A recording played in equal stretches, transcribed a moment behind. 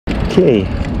Okay,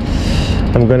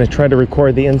 I'm going to try to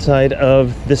record the inside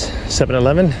of this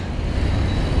 7-Eleven.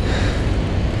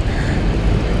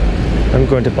 I'm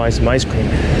going to buy some ice cream.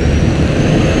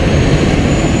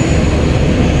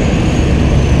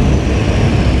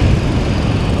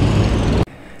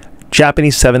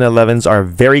 Japanese 7-Elevens are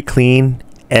very clean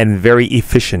and very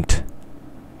efficient.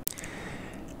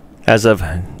 As of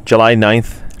July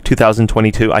 9th,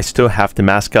 2022, I still have to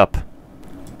mask up.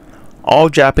 All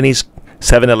Japanese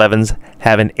 7-Elevens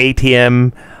have an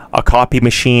ATM, a copy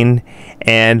machine,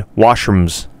 and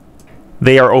washrooms.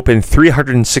 They are open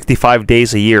 365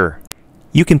 days a year.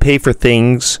 You can pay for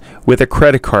things with a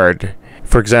credit card,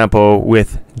 for example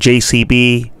with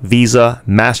JCB, Visa,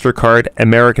 MasterCard,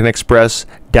 American Express,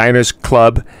 Diners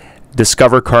Club,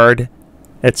 Discover Card,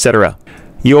 etc.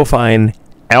 You'll find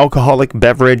alcoholic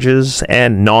beverages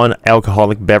and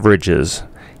non-alcoholic beverages.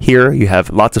 Here you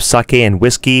have lots of sake and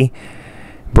whiskey,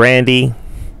 brandy.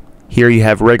 Here you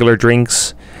have regular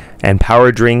drinks and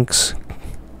power drinks.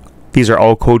 These are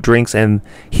all cold drinks. And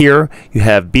here you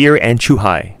have beer and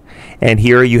chuhai. And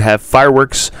here you have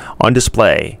fireworks on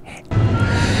display.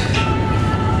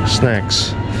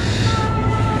 Snacks.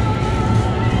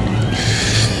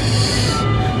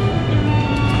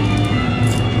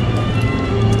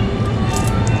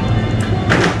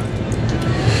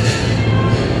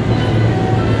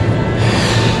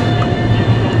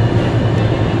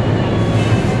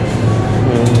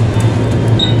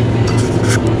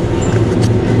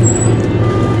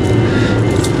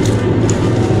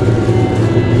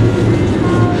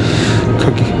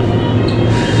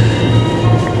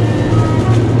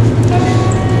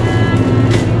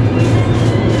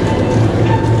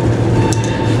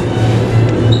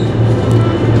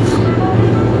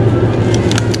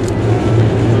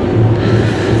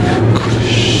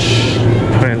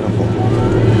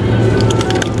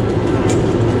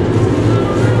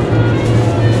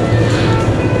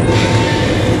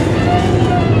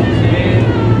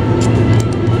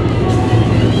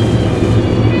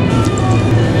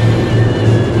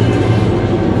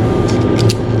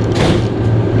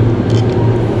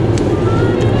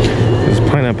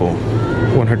 Pineapple,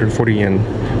 140 yen,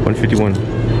 151.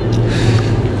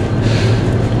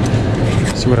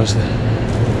 Let's see what else.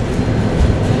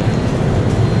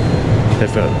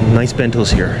 They've got nice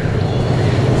bentos here.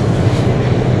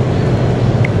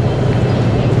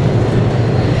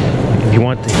 If you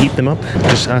want to heat them up,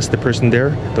 just ask the person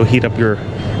there. They'll heat up your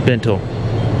bento.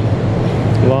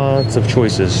 Lots of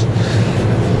choices.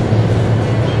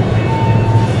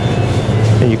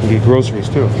 And you can get groceries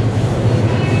too.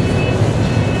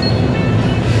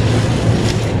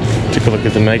 Take a look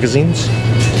at the magazines.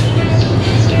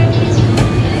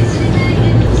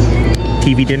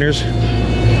 TV dinners.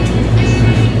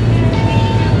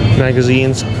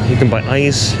 Magazines. You can buy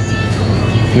ice,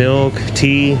 milk,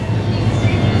 tea.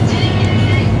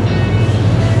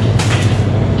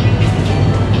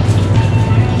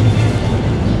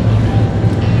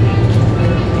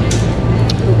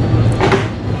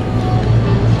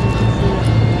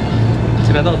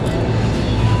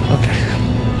 Okay.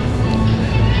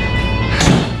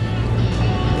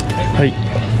 はい。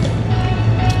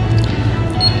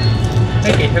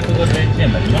会計151円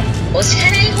になります。お支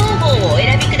払い方法をお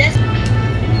選びください。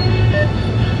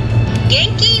現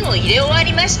金を入れ終わ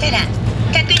りましたら、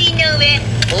確認の上、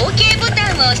OK ボ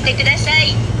タンを押してくださ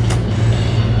い。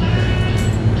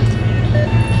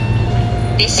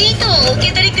レシートをお受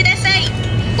け取りください。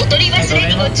お取り忘れ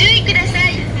にご注意くださ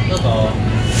い。どうぞ。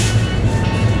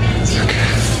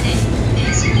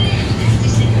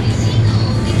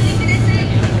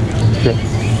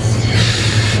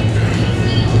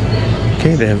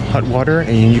Okay, they have hot water,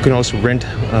 and you can also rent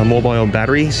mobile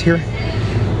batteries here.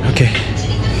 Okay.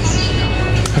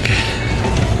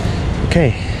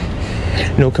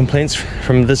 No complaints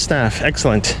from the staff.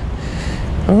 Excellent.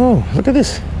 Oh, look at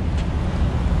this.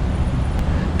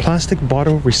 Plastic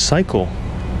bottle recycle.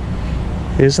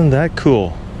 Isn't that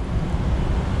cool?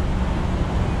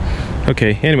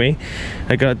 Okay, anyway,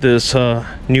 I got this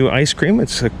new ice cream. It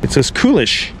says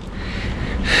Coolish.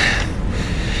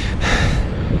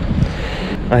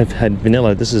 I've had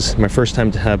vanilla. This is my first time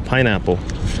to have pineapple.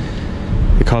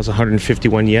 It costs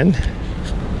 151 yen.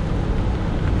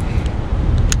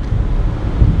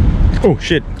 Oh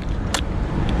shit.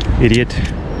 Idiot.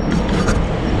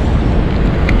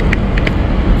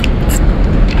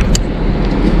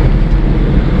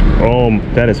 Oh,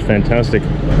 that is fantastic.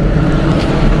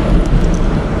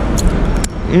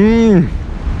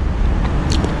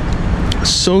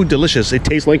 So delicious. It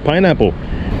tastes like pineapple.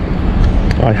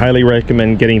 I highly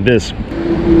recommend getting this.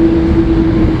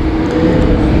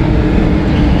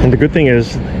 And the good thing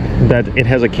is that it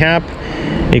has a cap.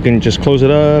 You can just close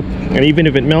it up, and even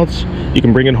if it melts, you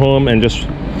can bring it home and just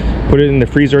put it in the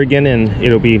freezer again, and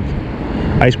it'll be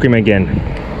ice cream again.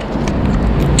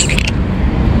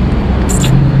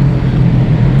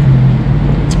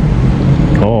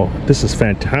 Oh, this is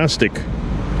fantastic.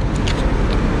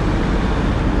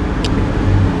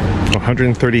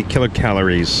 130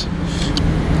 kilocalories.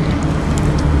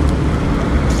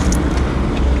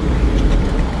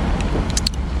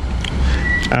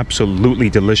 Absolutely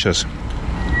delicious.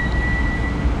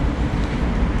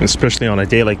 Especially on a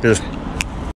day like this.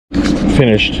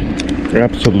 Finished.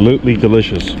 Absolutely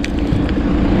delicious.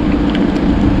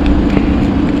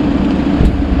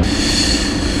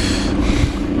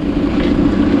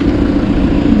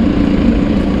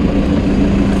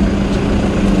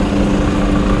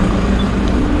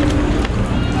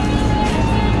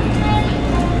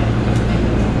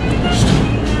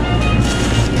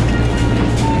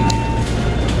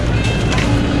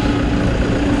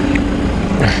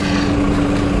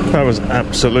 That was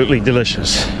absolutely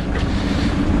delicious.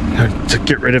 To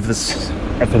get rid of this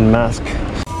effing mask.